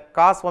அந்த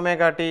cos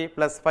omega t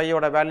plus phi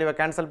ஓட வேல்யூவை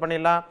cancel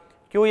பண்ணிடலாம்,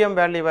 qm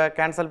வேல்யூவை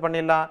cancel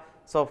பண்ணிடலாம்.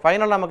 So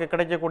final நமக்கு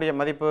கிடைக்கக்கூடிய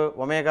மதிப்பு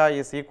omega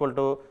is equal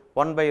to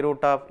 1 by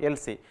root of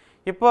LC.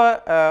 இப்போ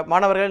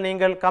மாணவர்கள்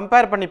நீங்கள்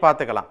கம்பேர் பண்ணி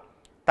பார்த்துக்கலாம்.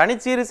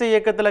 தனிச்சீரிசை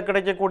இயக்கத்தில்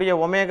கிடைக்கக்கூடிய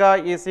omega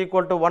is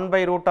equal to 1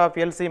 by root of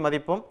LC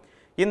மதிப்பும்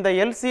இந்த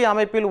LC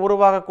அமைப்பில்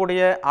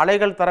உருவாகக்கூடிய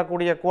அலைகள்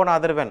தரக்கூடிய கோண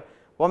அதிர்வெண்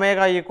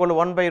omega equal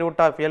 1 by root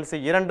of LC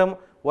இரண்டும்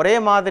ஒரே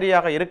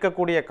மாதிரியாக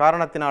இருக்கக்கூடிய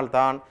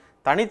காரணத்தினால்தான்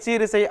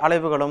தனிச்சீரிசை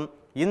அலைவுகளும்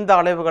இந்த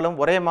அலைவுகளும்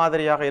ஒரே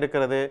மாதிரியாக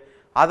இருக்கிறது.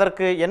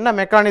 அதற்கு என்ன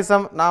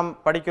மெக்கானிசம் நாம்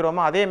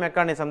படிக்கிறோமோ அதே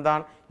மெக்கானிசம்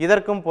தான்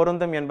இதற்கும்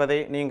பொருந்தும் என்பதை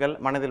நீங்கள்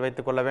மனதில்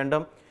வைத்துக் கொள்ள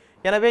வேண்டும்.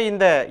 எனவே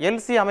இந்த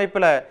LC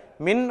அமைப்பில்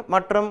மின்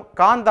மற்றும்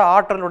காந்த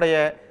ஆற்றலுடைய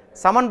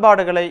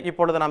சமன்பாடுகளை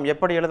இப்பொழுது நாம்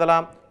எப்படி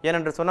எழுதலாம்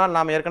ஏனென்று சொன்னால்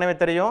நாம் ஏற்கனவே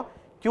தெரியும்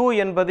Q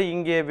என்பது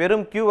இங்கே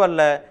வெறும் Q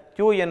அல்ல,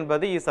 Q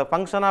என்பது இஸ் அ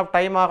ஃபங்க்ஷன் ஆஃப்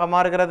டைமாக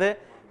மாறுகிறது.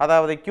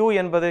 அதாவது Q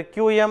என்பது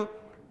QM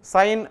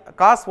sin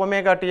cos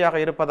omega t ஆக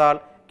இருப்பதால்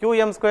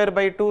QM square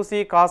by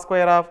 2c cos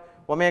square of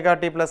omega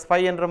t plus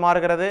phi என்று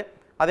மாறுகிறது.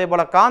 அதே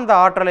போல காந்த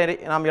ஆற்றலை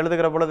நாம்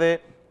எழுதுகிற பொழுது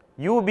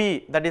UB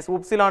that is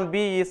upsilon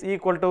B is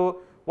equal to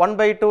 1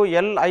 by 2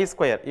 Li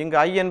square. இங்கு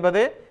I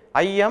என்பது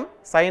Im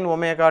sin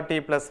omega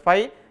t plus phi.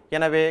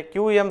 எனவே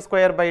QM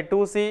square by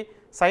 2c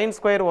sin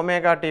square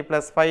omega t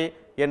plus phi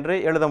என்று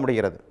எழுத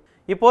முடிகிறது.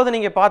 இப்போது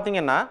நீங்கள்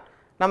பார்த்தீங்கன்னா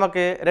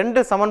நமக்கு ரெண்டு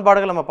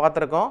சமன்பாடுகள் நம்ம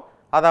பார்த்துருக்கோம்.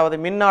 அதாவது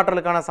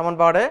மின்னாற்றலுக்கான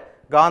சமன்பாடு,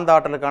 காந்த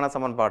ஆற்றலுக்கான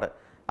சமன்பாடு.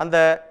 அந்த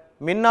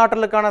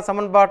மின்னாற்றலுக்கான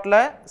சமன்பாட்டில்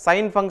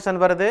சைன் ஃபங்க்ஷன்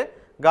வருது,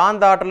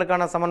 காந்த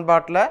ஆற்றலுக்கான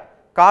சமன்பாட்டில்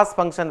காஸ்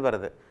ஃபங்க்ஷன்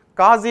வருது.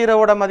 காஸ்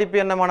ஜீரோவோட மதிப்பு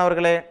என்ன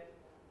மாணவர்களே?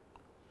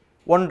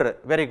 1.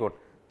 Very good.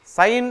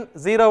 சைன்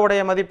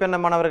ஜீரோவுடைய மதிப்பு என்ன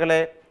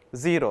மாணவர்களே?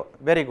 0.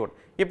 Very good.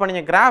 இப்போ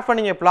நீங்கள் கிராஃபை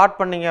நீங்கள் பிளாட்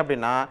பண்ணீங்க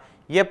அப்படின்னா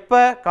எப்போ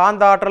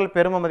காந்த ஆற்றல்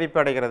பெரும மதிப்பு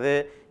அடைகிறது,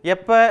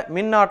 எப்போ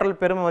மின் ஆற்றல்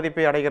பெரும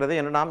மதிப்பை அடைகிறது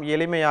என்று நாம்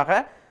எளிமையாக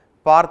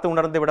பார்த்து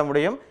உணர்ந்து விட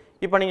முடியும்.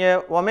 இப்போ நீங்கள்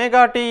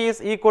omega t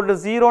is equal to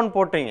 0ன்னு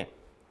போட்டீங்க,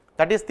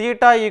 that is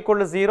theta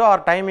equal to 0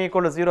 R time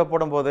equal to 0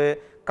 போடும்போது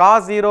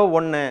காஸ் 0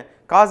 1,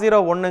 காஸ்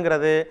 0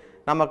 1ங்கிறது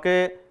நமக்கு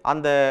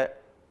அந்த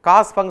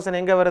காஸ் ஃபங்க்ஷன்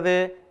எங்கே வருது?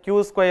 Q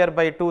ஸ்கொயர்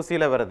பை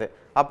 2cல வருது.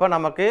 அப்போ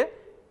நமக்கு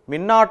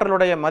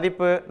மின்னாற்றலுடைய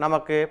மதிப்பு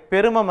நமக்கு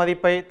பெரும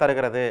மதிப்பை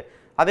தருகிறது.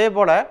 அதே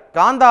போல்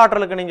காந்த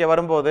ஆற்றலுக்கு நீங்கள்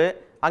வரும்போது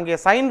அங்கே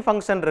சைன்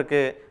ஃபங்க்ஷன்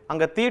இருக்குது,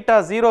 அங்கே தீட்டா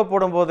 0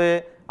 போடும்போது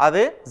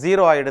அது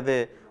 0 ஆகிடுது.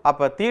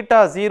 அப்போ தீட்டா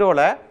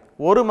 0ல்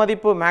ஒரு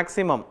மதிப்பு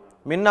மேக்சிமம்,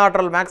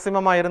 மின்னாற்றல்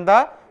மேக்சிமமாக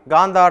இருந்தால்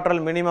காந்த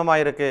ஆற்றல்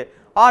மினிமமாக இருக்குது.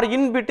 ஆர்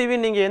இன்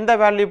பிட்வீன் நீங்கள் எந்த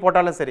வேல்யூ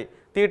போட்டாலும் சரி,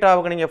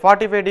 தீட்டாவுக்கு நீங்கள்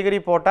 45 டிகிரி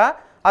போட்டால்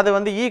அது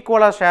வந்து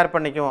ஈக்குவலாக ஷேர்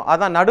பண்ணிக்கும்.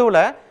 அதான்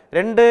நடுவில்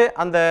ரெண்டு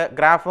அந்த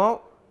கிராஃபும்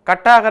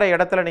கட் ஆகிற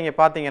இடத்துல நீங்கள்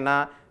பார்த்தீங்கன்னா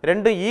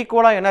ரெண்டு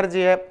ஈக்குவலாக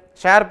எனர்ஜியை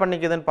ஷேர்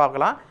பண்ணிக்குதுன்னு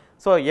பார்க்கலாம்.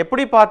 ஸோ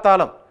எப்படி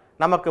பார்த்தாலும்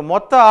நமக்கு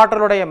மொத்த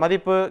ஆற்றலுடைய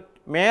மதிப்பு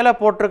மேலே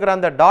போட்டிருக்கிற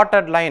அந்த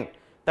dotted line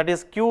that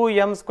is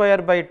QM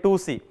square by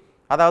 2c.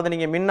 அதாவது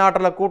நீங்கள் மின்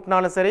ஆற்றலை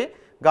கூட்டினாலும் சரி,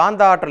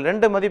 காந்த ஆற்றல்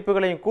ரெண்டு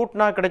மதிப்புகளையும்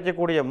கூட்டினா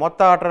கிடைக்கக்கூடிய மொத்த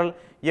ஆற்றல்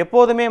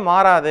எப்போதுமே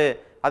மாறாது.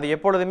 அது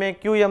எப்பொழுதுமே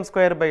QM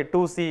ஸ்கொயர் பை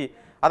 2c.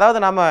 அதாவது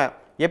நம்ம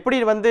எப்படி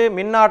வந்து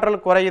மின்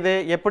ஆற்றல் குறையுது,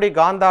 எப்படி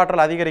காந்த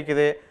ஆற்றல்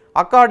அதிகரிக்குது,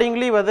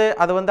 அக்கார்டிங்லி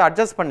அது வந்து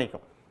அட்ஜஸ்ட்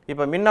பண்ணிக்கும்.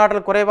 இப்போ மின்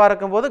ஆற்றல் குறைவாக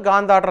இருக்கும்போது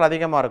காந்த ஆற்றல்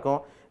அதிகமாக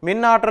இருக்கும்,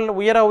 மின் ஆற்றல்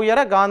உயர உயர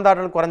காந்த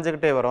ஆற்றல்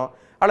குறைஞ்சிக்கிட்டே வரும்.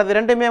 அல்லது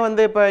ரெண்டுமே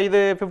வந்து இப்போ இது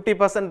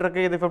 50%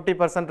 இருக்குது, இது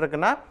 50%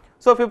 இருக்குன்னா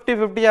ஸோ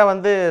 50-50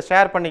 வந்து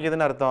ஷேர்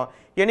பண்ணிக்குதுன்னு அர்த்தம்.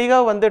 எனிகோ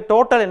வந்து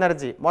டோட்டல்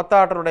எனர்ஜி மொத்த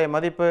ஆற்றலுடைய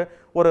மதிப்பு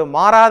ஒரு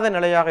மாறாத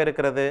நிலையாக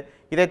இருக்கிறது.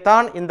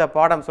 இதைத்தான் இந்த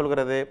பாடம்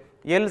சொல்கிறது,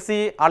 LC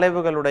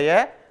அலைவுகளுடைய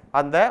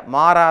அந்த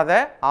மாறாத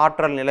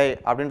ஆற்றல் நிலை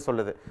அப்படின்னு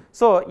சொல்லுது.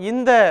 ஸோ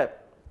இந்த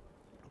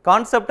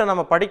கான்செப்டை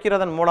நம்ம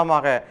படிக்கிறதன்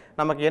மூலமாக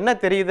நமக்கு என்ன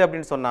தெரியுது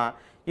அப்படின்னு சொன்னால்,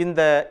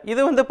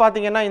 இது வந்து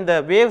பார்த்தீங்கன்னா இந்த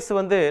வேவ்ஸ்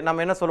வந்து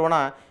நம்ம என்ன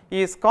சொல்லுவோம்னா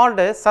இஸ்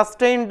கால்டு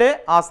சஸ்டெயின்டு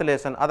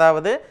ஆசிலேஷன்.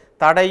 அதாவது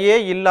தடையே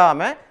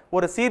இல்லாமல்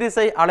ஒரு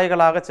சீரிசை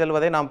அலைகளாக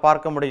செல்வதை நாம்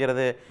பார்க்க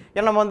முடிகிறது.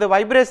 ஏன்னா நம்ம வந்து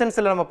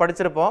வைப்ரேஷன்ஸில் நம்ம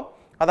படிச்சிருப்போம்.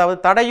 அதாவது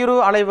தடையுறு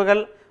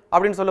அலைவுகள்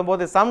அப்படின்னு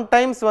சொல்லும்போது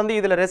சம்டைம்ஸ் வந்து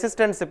இதில்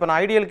ரெசிஸ்டன்ஸ், இப்போ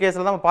நான் ஐடியல்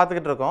கேஸில் தான் நம்ம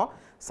பார்த்துக்கிட்டு இருக்கோம்.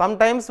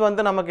 சம்டைம்ஸ்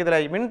வந்து நமக்கு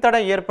இதில்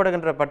மின்தடை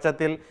ஏற்படுகின்ற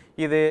பட்சத்தில்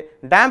இது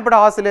டேம்ப்டு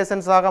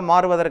ஆசிலேஷன்ஸாக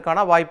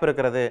மாறுவதற்கான வாய்ப்பு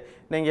இருக்கிறது.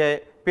 நீங்கள்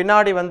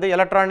பின்னாடி வந்து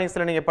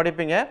எலக்ட்ரானிக்ஸில் நீங்கள்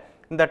படிப்பீங்க,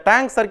 இந்த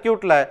டேங்க்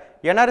சர்க்கியூட்டில்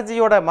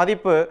எனர்ஜியோட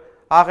மதிப்பு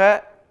ஆக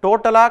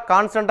டோட்டலாக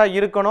கான்ஸ்டண்ட்டாக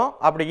இருக்கணும்.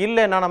 அப்படி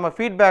இல்லைன்னா நம்ம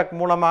ஃபீட்பேக்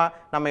மூலமாக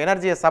நம்ம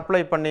எனர்ஜியை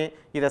சப்ளை பண்ணி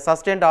இதை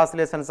சஸ்டெயின்ட்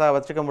ஆசிலேஷன்ஸாக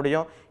வச்சுக்க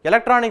முடியும்.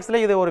 எலக்ட்ரானிக்ஸில்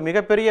இது ஒரு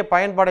மிகப்பெரிய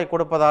பயன்பாடை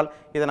கொடுப்பதால்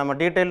இதை நம்ம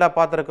டீட்டெயிலாக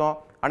பார்த்துருக்கோம்.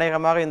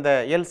 அநேகமாக இந்த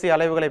LC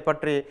அலைவுகளை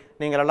பற்றி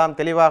நீங்கள் எல்லாம்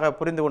தெளிவாக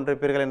புரிந்து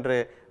கொண்டிருப்பீர்கள் என்று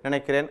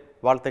நினைக்கிறேன்.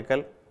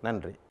 வாழ்த்துக்கள்,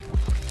 நன்றி.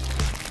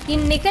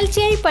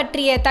 இந்நிகழ்ச்சியை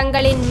பற்றிய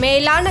தங்களின்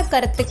மேலான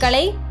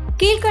கருத்துக்களை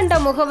கீழ்கண்ட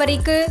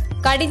முகவரிக்கு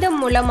கடிதம்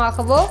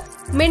மூலமாகவோ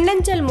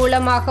மின்னஞ்சல்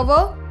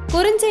மூலமாகவோ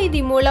குறுஞ்செய்தி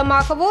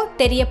மூலமாகவோ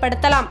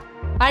தெரியப்படுத்தலாம்.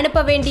 அனுப்ப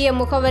வேண்டிய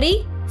முகவரி: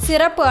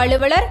 சிறப்பு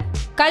அலுவலர்,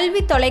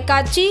 கல்வி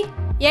தொலைக்காட்சி,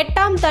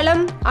 8ஆம்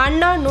தளம்,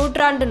 அண்ணா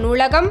நூற்றாண்டு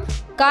நூலகம்,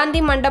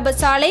 காந்தி மண்டப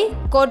சாலை,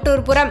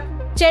 கோட்டூர்புரம்,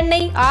 சென்னை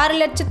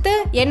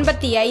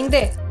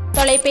 6,85,000.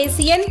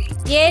 தொலைபேசி எண்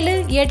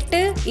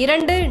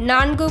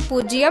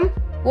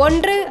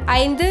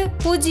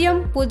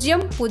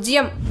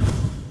 7824015000.